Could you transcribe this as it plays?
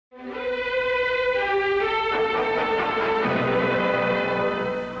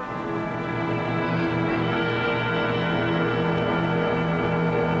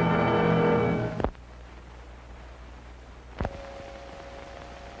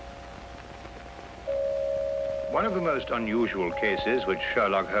One of the most unusual cases which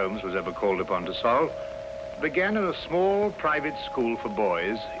Sherlock Holmes was ever called upon to solve began in a small private school for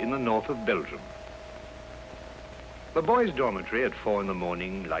boys in the north of Belgium. The boys' dormitory at 4 in the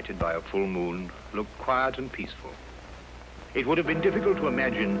morning, lighted by a full moon, looked quiet and peaceful. It would have been difficult to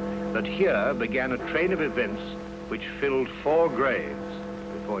imagine that here began a train of events which filled 4 graves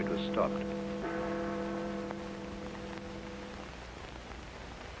before it was stopped.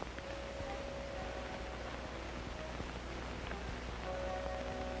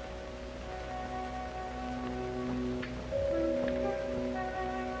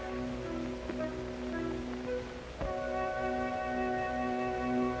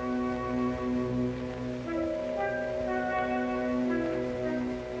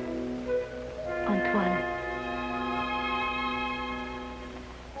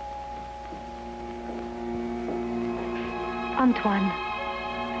 Antoine.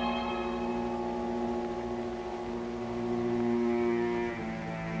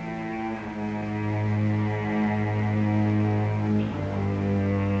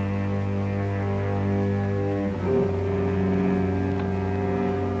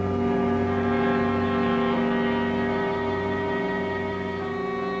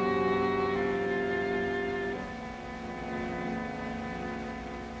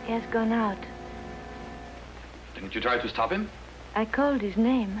 He has gone out. Didn't you try to stop him? I called his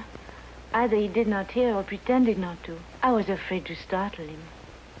name. Either he did not hear or pretended not to. I was afraid to startle him.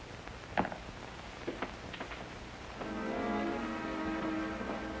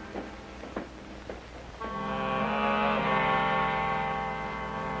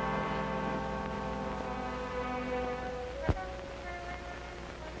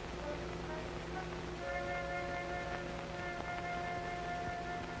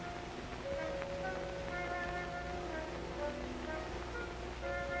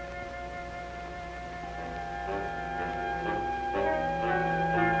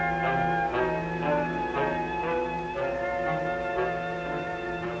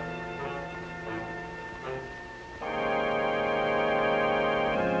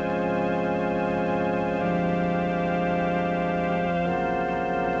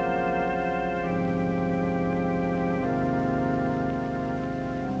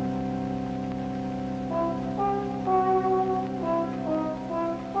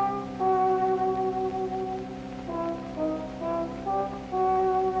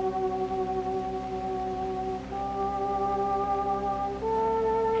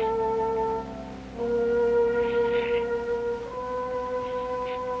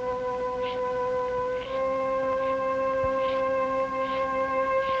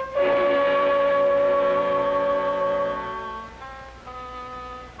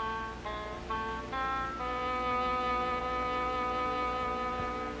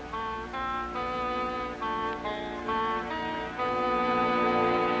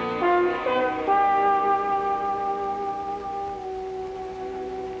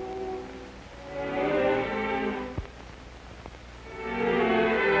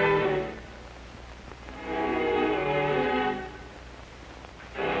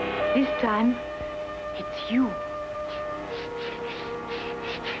 This time, it's you.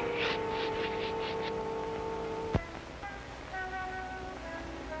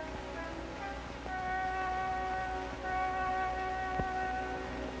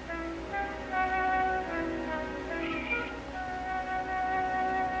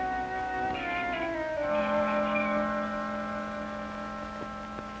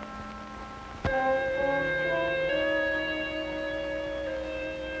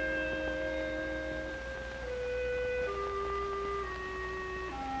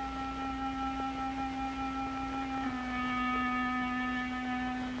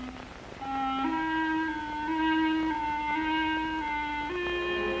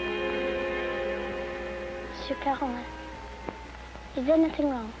 Caroline, is there nothing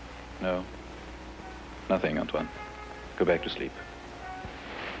wrong? No. Nothing, Antoine. Go back to sleep.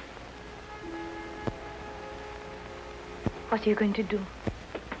 What are you going to do?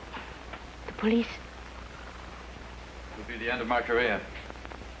 The police? It will be the end of my career.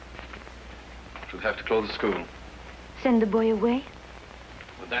 We'll have to close the school. Send the boy away?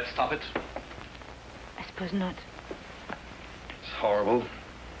 Would that stop it? I suppose not. It's horrible.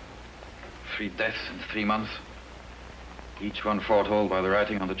 3 deaths in 3 months. Each one foretold by the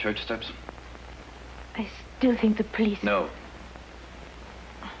writing on the church steps. I still think the police... No.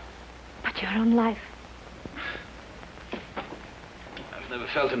 But your own life. I've never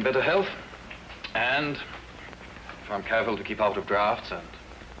felt in better health. And if I'm careful to keep out of drafts and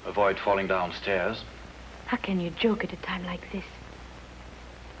avoid falling downstairs. How can you joke at a time like this?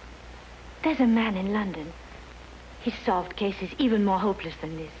 There's a man in London He's solved cases even more hopeless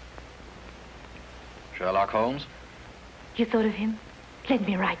than this. Sherlock Holmes? You thought of him? Let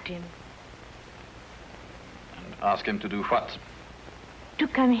me write to him. And ask him to do what? To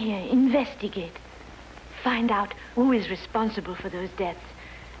come here, investigate. Find out who is responsible for those deaths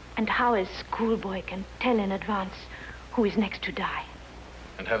and how a schoolboy can tell in advance who is next to die.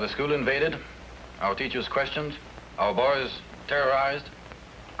 And have the school invaded? Our teachers questioned? Our boys terrorized?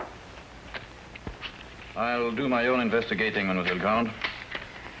 I'll do my own investigating, Mademoiselle Grande.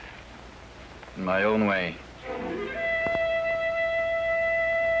 In my own way.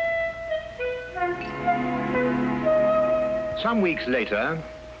 Some weeks later,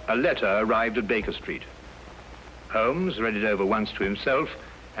 a letter arrived at Baker Street. Holmes read it over once to himself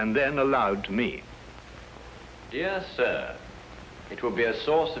and then aloud to me. Dear sir, it will be a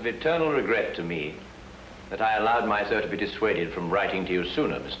source of eternal regret to me that I allowed myself to be dissuaded from writing to you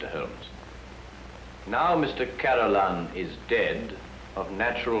sooner, Mr. Holmes. Now Mr. Carolan is dead of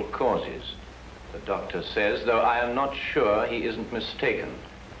natural causes, the doctor says, though I am not sure he isn't mistaken.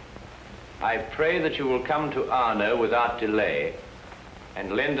 I pray that you will come to Arno without delay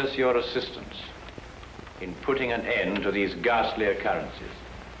and lend us your assistance in putting an end to these ghastly occurrences.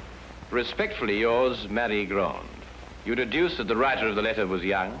 Respectfully yours, Marie Grande. You deduce that the writer of the letter was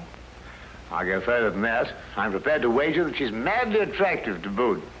young? I'll go further than that. I'm prepared to wager that she's madly attractive to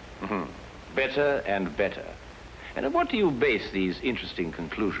boot. Better and better. And on what do you base these interesting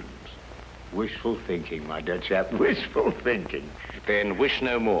conclusions? Wishful thinking, my dear chap, wishful thinking. Then wish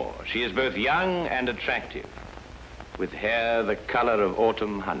no more. She is both young and attractive, with hair the color of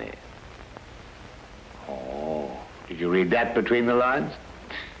autumn honey. Oh, did you read that between the lines?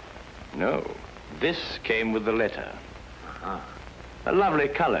 No, this came with the letter. A lovely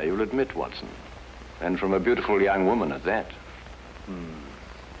color, you'll admit, Watson. And from a beautiful young woman at that.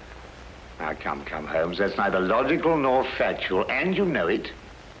 Now, come, Holmes. That's neither logical nor factual, and you know it.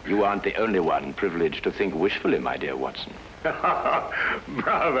 You aren't the only one privileged to think wishfully, my dear Watson.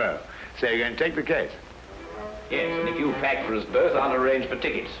 Bravo. So you're going to take the case? Yes, and if you pack for us both, I'll arrange for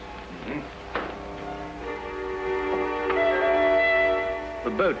tickets.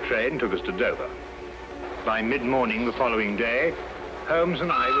 The boat train took us to Dover. By mid-morning the following day, Holmes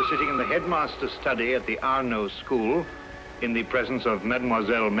and I were sitting in the headmaster's study at the Arno School in the presence of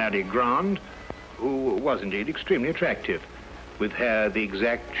Mademoiselle Marie Grande, who was indeed extremely attractive, with hair the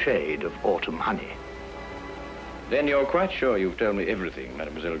exact shade of autumn honey. Then you're quite sure you've told me everything,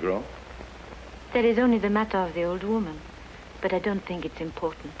 Mademoiselle Grande? That is only the matter of the old woman, but I don't think it's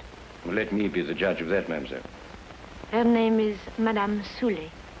important. Well, let me be the judge of that, mademoiselle. Her name is Madame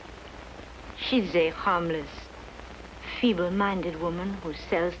Soulet. She's a harmless, feeble-minded woman who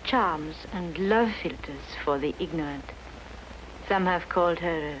sells charms and love philters for the ignorant. Some have called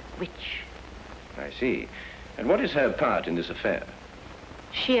her a witch. I see. And what is her part in this affair?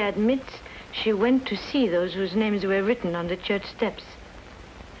 She admits she went to see those whose names were written on the church steps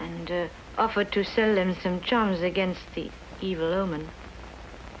and offered to sell them some charms against the evil omen.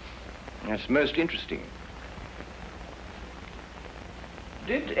 That's most interesting.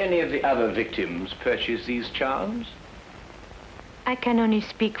 Did any of the other victims purchase these charms? I can only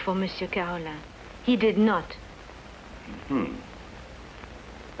speak for Monsieur Carolin. He did not.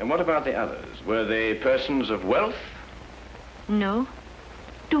 And what about the others? Were they persons of wealth? No.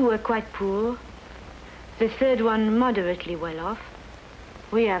 Two were quite poor. The third one moderately well off.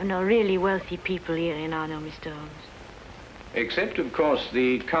 We have no really wealthy people here in Arno, Mr. Holmes. Except, of course,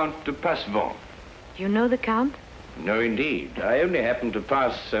 the Count de Passevant. You know the Count? No, indeed. I only happened to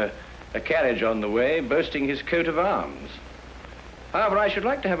pass a carriage on the way boasting his coat of arms. However, I should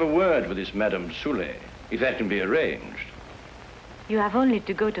like to have a word with this Madame Soulet, if that can be arranged. You have only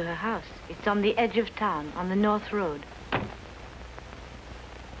to go to her house. It's on the edge of town, on the North Road.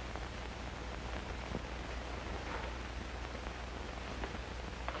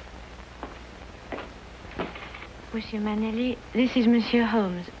 Monsieur Manelli, this is Monsieur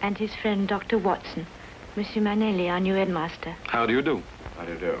Holmes and his friend Dr. Watson. Monsieur Manelli, our new headmaster. How do you do? How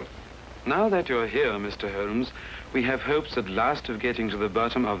do you do? Now that you're here, Mr. Holmes, we have hopes at last of getting to the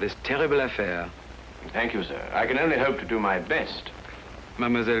bottom of this terrible affair. Thank you, sir. I can only hope to do my best.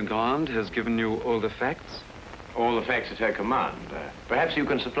 Mademoiselle Grande has given you all the facts? All the facts at her command. Perhaps you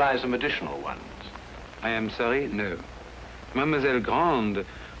can supply some additional ones. I am sorry, no. Mademoiselle Grande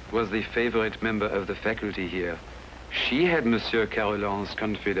was the favorite member of the faculty here. She had Monsieur Carolin's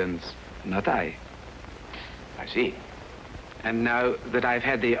confidence, not I. I see. And now that I've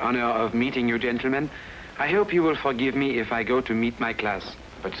had the honor of meeting you gentlemen, I hope you will forgive me if I go to meet my class.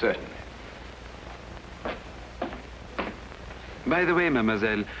 But certainly. By the way,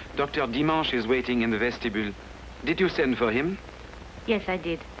 mademoiselle, Dr. Dimanche is waiting in the vestibule. Did you send for him? Yes, I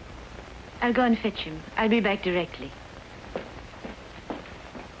did. I'll go and fetch him. I'll be back directly.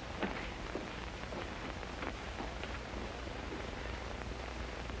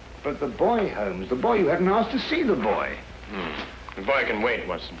 But the boy, Holmes, the boy, you hadn't asked to see the boy. The boy can wait,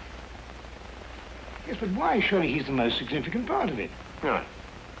 Watson. Yes, but why? Surely he's the most significant part of it. No,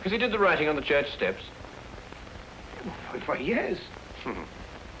 because he did the writing on the church steps. Why, yes.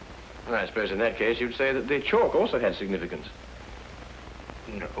 Well, I suppose in that case you'd say that the chalk also had significance.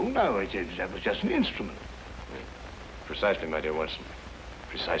 No, that was just an instrument. Precisely, my dear Watson.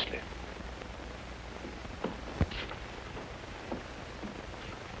 Precisely.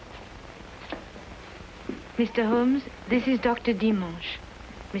 Mr. Holmes, this is Dr. Dimanche.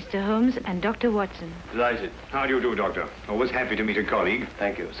 Mr. Holmes and Dr. Watson. Delighted. How do you do, Doctor? Always happy to meet a colleague.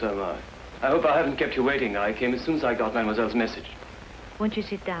 Thank you, so am I. I hope I haven't kept you waiting. I came as soon as I got Mademoiselle's message. Won't you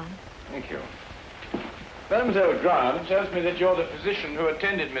sit down? Thank you. Mademoiselle Grant tells me that you're the physician who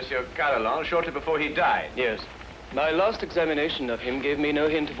attended Monsieur Carolan shortly before he died. Yes. My last examination of him gave me no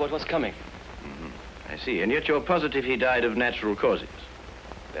hint of what was coming. I see, and yet you're positive he died of natural causes.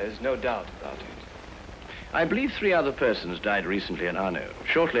 There's no doubt about it. I believe 3 other persons died recently in Arno,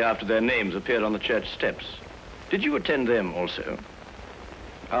 shortly after their names appeared on the church steps. Did you attend them also?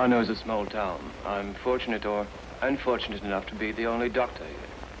 Arno is a small town. I'm fortunate or unfortunate enough to be the only doctor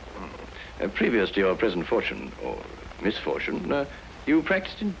here. Previous to your present fortune, or misfortune, you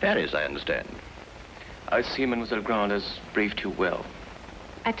practiced in Paris, I understand. I see Mademoiselle Grant has briefed you well.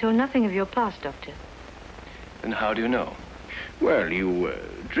 I told nothing of your past, Doctor. Then how do you know? Well, you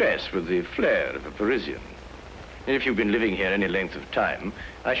dress with the flair of a Parisian. And if you've been living here any length of time,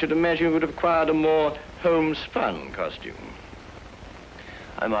 I should imagine you would have acquired a more homespun costume.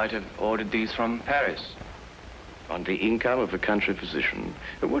 I might have ordered these from Paris. On the income of a country physician.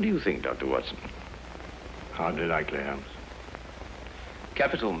 What do you think, Dr. Watson? Hardly likely, Holmes.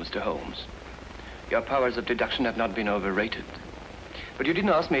 Capital, Mr. Holmes. Your powers of deduction have not been overrated. But you didn't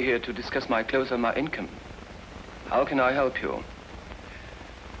ask me here to discuss my clothes or my income. How can I help you?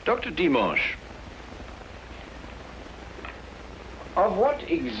 Dr. Dimanche, of what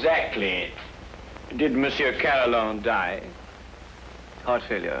exactly did Monsieur Carolan die? Heart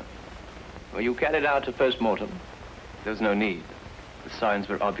failure. Were you carried out to post-mortem? There's no need. The signs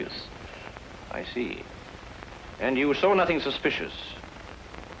were obvious. I see. And you saw nothing suspicious,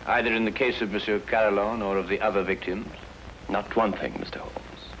 either in the case of Monsieur Carolan or of the other victims? Not one thing, Mr.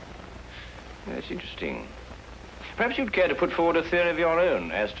 Holmes. That's interesting. Perhaps you'd care to put forward a theory of your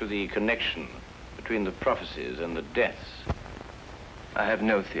own as to the connection between the prophecies and the deaths. I have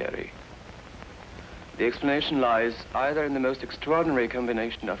no theory. The explanation lies either in the most extraordinary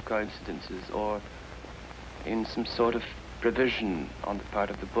combination of coincidences or in some sort of prevision on the part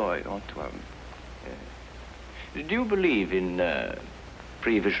of the boy, Antoine. Do you believe in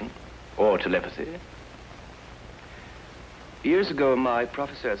prevision or telepathy? Years ago, my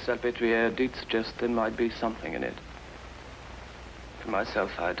professor at Salpêtrière did suggest there might be something in it. For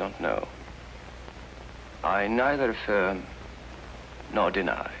myself, I don't know. I neither affirm nor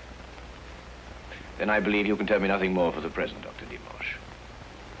deny. Then I believe you can tell me nothing more for the present, Dr. Dimanche.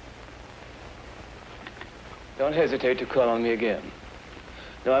 Don't hesitate to call on me again.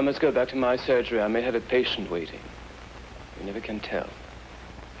 Now, I must go back to my surgery. I may have a patient waiting. You never can tell.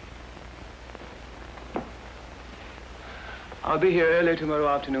 I'll be here early tomorrow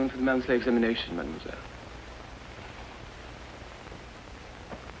afternoon for the monthly examination, mademoiselle.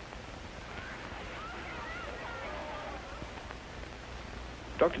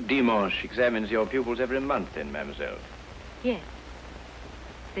 Dr. Dimanche examines your pupils every month, then, mademoiselle? Yes.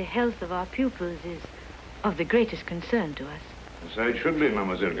 The health of our pupils is of the greatest concern to us. And so it should be,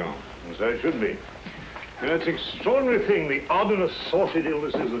 Mademoiselle Gant. And so it should be. You know, it's an extraordinary thing, the odd and assorted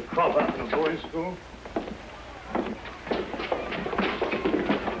illnesses that crop up in a boys' school.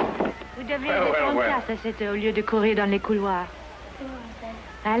 Vous devez être en classe à cette heure au lieu de courir dans les couloirs.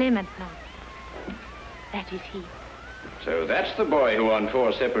 Allez maintenant. That is he. So that's the boy who on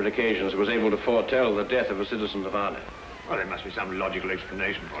 4 separate occasions was able to foretell the death of a citizen of honor. Well, there must be some logical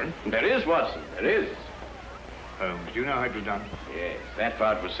explanation for him. There is, Watson, there is. Holmes, do you know how it was done? Yes, that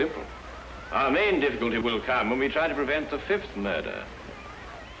part was simple. Our main difficulty will come when we try to prevent the 5th murder.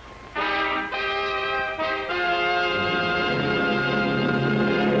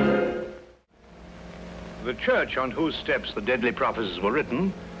 The church on whose steps the deadly prophecies were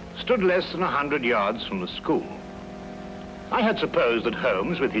written stood less than 100 yards from the school. I had supposed that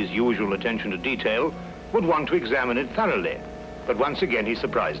Holmes, with his usual attention to detail, would want to examine it thoroughly, but once again he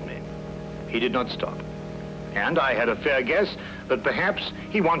surprised me. He did not stop. And I had a fair guess that perhaps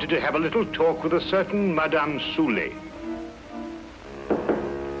he wanted to have a little talk with a certain Madame Soulet.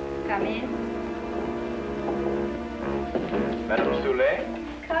 Come in. Madame Soulet?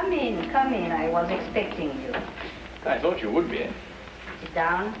 Come in, come in. I was expecting you. I thought you would be. Sit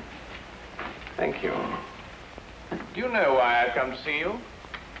down. Thank you. Do you know why I've come to see you?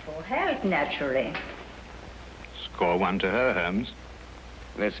 For help, naturally. Score one to her, Holmes.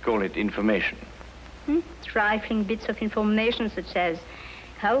 Let's call it information. Trifling bits of information such as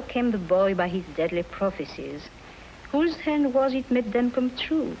how came the boy by his deadly prophecies? Whose hand was it made them come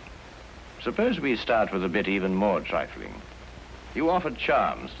true? Suppose we start with a bit even more trifling. You offered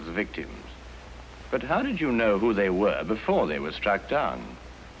charms to the victims. But how did you know who they were before they were struck down?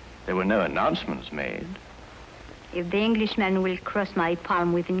 There were no announcements made. If the Englishman will cross my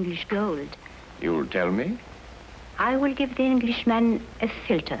palm with English gold, You'll tell me? I will give the Englishman a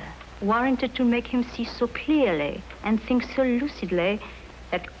filter, warranted to make him see so clearly and think so lucidly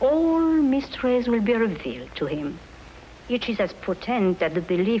that all mysteries will be revealed to him. Each is as potent as the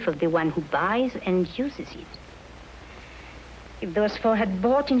belief of the one who buys and uses it. If those four had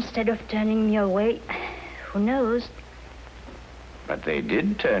bought instead of turning me away, who knows? But they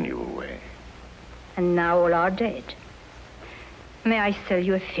did turn you away. And now all are dead. May I sell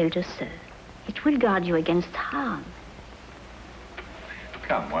you a filter, sir? It will guard you against harm.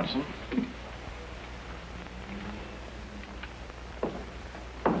 Come, Watson.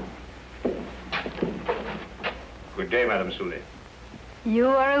 Good day, Madame Soulet. You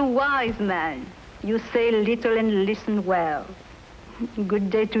are a wise man. You say little and listen well. Good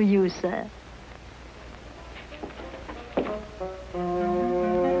day to you, sir.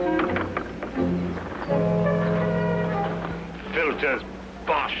 Filters,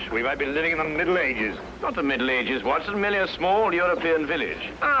 bosh. We might be living in the Middle Ages. Not the Middle Ages, Watson, merely a small European village.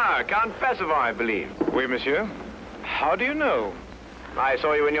 Ah, Count Pacifier, I believe. Oui, monsieur. How do you know? I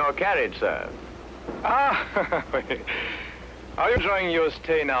saw you in your carriage, sir. Ah, are you enjoying your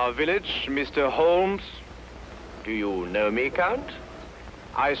stay in our village, Mr. Holmes? Do you know me, Count?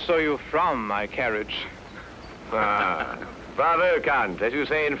 I saw you from my carriage. Ah, bravo, Count. As you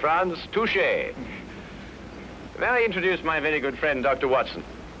say in France, touché. May I introduce my very good friend, Dr. Watson?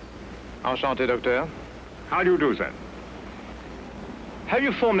 Enchanté, docteur. How do you do, sir? Have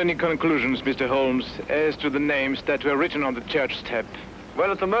you formed any conclusions, Mr. Holmes, as to the names that were written on the church step?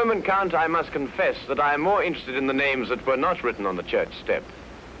 Well, at the moment, Count, I must confess that I am more interested in the names that were not written on the church step.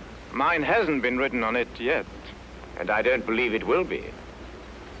 Mine hasn't been written on it yet. And I don't believe it will be.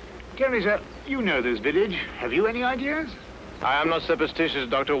 Tell me, sir, you know this village. Have you any ideas? I am not superstitious,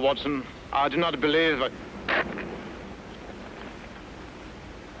 Dr. Watson. I do not believe that...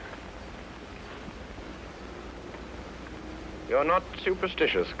 You're not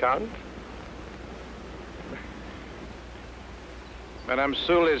superstitious, Count? Madame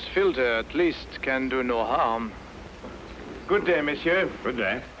Soulet's filter, at least, can do no harm. Good day, monsieur. Good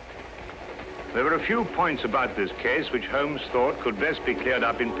day. There were a few points about this case which Holmes thought could best be cleared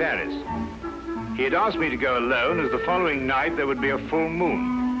up in Paris. He had asked me to go alone, as the following night there would be a full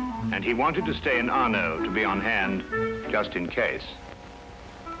moon, and he wanted to stay in Arno to be on hand, just in case.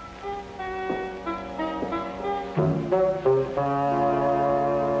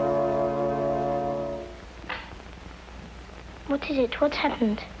 What is it? What's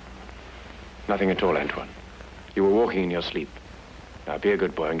happened? Nothing at all, Antoine. You were walking in your sleep. Now, be a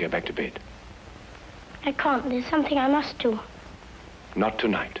good boy and get back to bed. I can't. There's something I must do. Not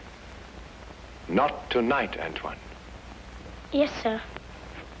tonight. Not tonight, Antoine. Yes, sir.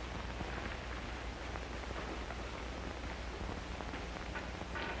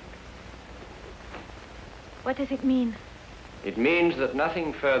 What does it mean? It means that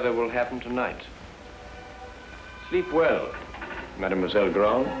nothing further will happen tonight. Sleep well, Mademoiselle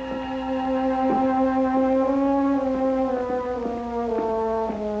Grand.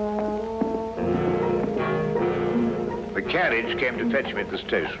 The carriage came to fetch me at the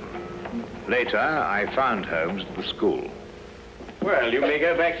station. Later, I found Holmes at the school. Well, you may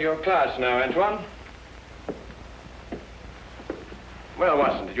go back to your class now, Antoine. Well,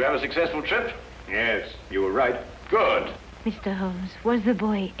 Watson, did you have a successful trip? Yes, you were right. Good. Mr. Holmes, was the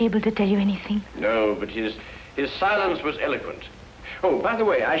boy able to tell you anything? No, but his silence was eloquent. Oh, by the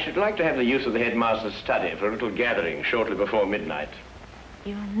way, I should like to have the use of the headmaster's study for a little gathering shortly before midnight.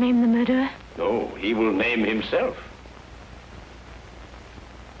 You'll name the murderer? No, he will name himself.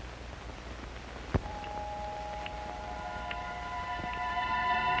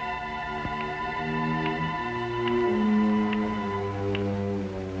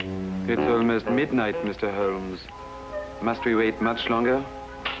 It's almost midnight, Mr. Holmes. Must we wait much longer?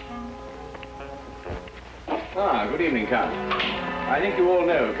 Ah, good evening, Count. I think you all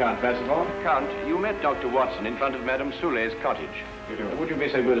know Count Passavant. Count, you met Dr. Watson in front of Madame Soulet's cottage. Would you be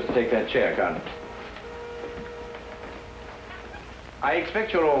so good as to take that chair, Count? I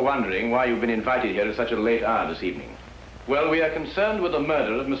expect you're all wondering why you've been invited here at such a late hour this evening. Well, we are concerned with the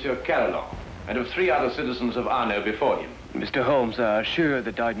murder of Monsieur Carolan and of 3 other citizens of Arno before him. Mr. Holmes, sure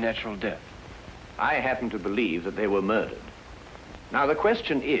they died natural death. I happen to believe that they were murdered. Now, the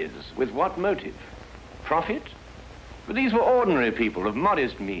question is, with what motive? Profit? But these were ordinary people of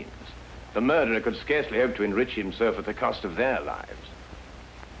modest means. The murderer could scarcely hope to enrich himself at the cost of their lives.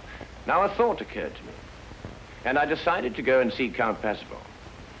 Now, a thought occurred to me, and I decided to go and see Count Passavant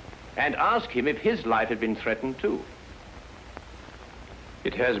and ask him if his life had been threatened too.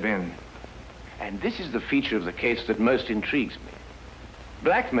 It has been. And this is the feature of the case that most intrigues me.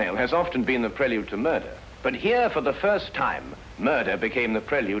 Blackmail has often been the prelude to murder, but here, for the first time, murder became the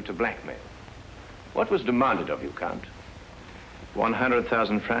prelude to blackmail. What was demanded of you, Count?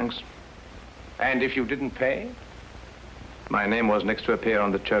 100,000 francs. And if you didn't pay? My name was next to appear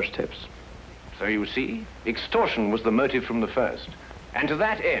on the church tips. So you see, extortion was the motive from the first. And to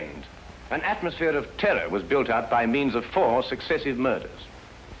that end, an atmosphere of terror was built up by means of 4 successive murders.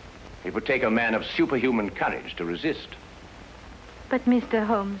 It would take a man of superhuman courage to resist. But, Mr.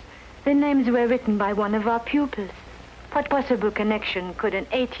 Holmes, the names were written by one of our pupils. What possible connection could an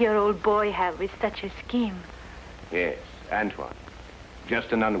 8-year-old boy have with such a scheme? Yes, Antoine.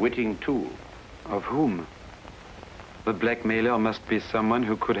 Just an unwitting tool. Of whom? The blackmailer must be someone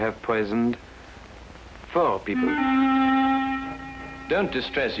who could have poisoned 4 people. Don't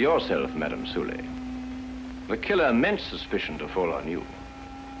distress yourself, Madame Soulet. The killer meant suspicion to fall on you.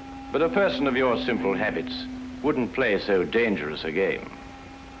 But a person of your simple habits wouldn't play so dangerous a game.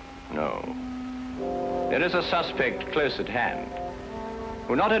 No. There is a suspect close at hand,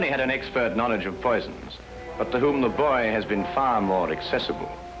 who not only had an expert knowledge of poisons, but to whom the boy has been far more accessible.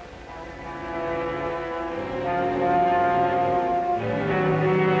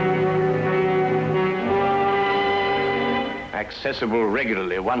 Accessible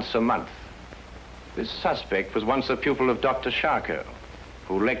regularly once a month. This suspect was once a pupil of Dr. Charcot,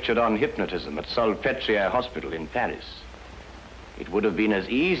 who lectured on hypnotism at Salpêtrière Hospital in Paris. It would have been as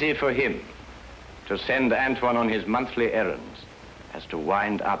easy for him to send Antoine on his monthly errands as to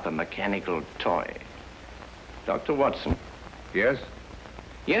wind up a mechanical toy. Dr. Watson. Yes?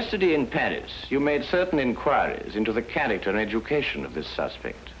 Yesterday in Paris, you made certain inquiries into the character and education of this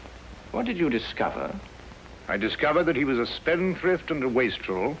suspect. What did you discover? I discovered that he was a spendthrift and a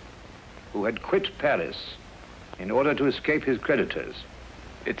wastrel who had quit Paris in order to escape his creditors.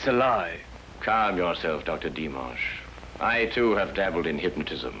 It's a lie. Calm yourself, Dr. Dimanche. I, too, have dabbled in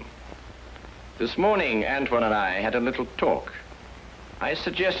hypnotism. This morning, Antoine and I had a little talk. I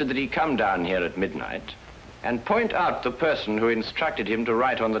suggested that he come down here at midnight and point out the person who instructed him to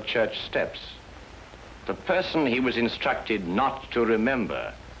write on the church steps. The person he was instructed not to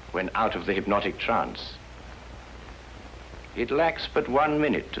remember when out of the hypnotic trance. It lacks but 1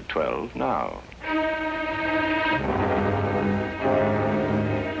 minute to 12 now.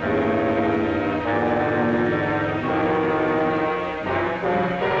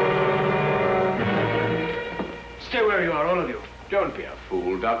 Stay where you are, all of you. Don't be a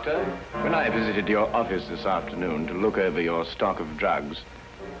fool, Doctor. When I visited your office this afternoon to look over your stock of drugs,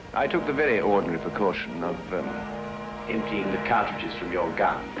 I took the very ordinary precaution of emptying the cartridges from your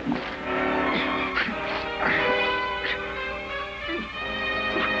gun.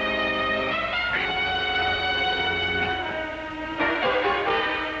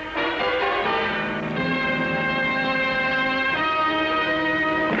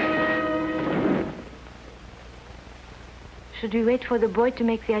 Should we wait for the boy to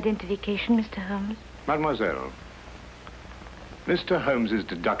make the identification, Mr. Holmes? Mademoiselle, Mr. Holmes's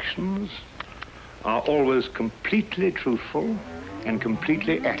deductions are always completely truthful and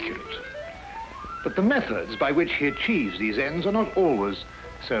completely accurate. But the methods by which he achieves these ends are not always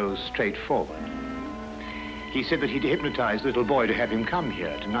so straightforward. He said that he'd hypnotized the little boy to have him come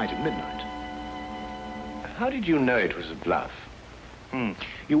here tonight at midnight. How did you know it was a bluff?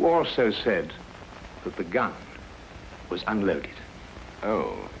 You also said that the gun was unloaded.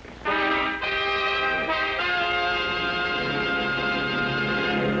 Oh,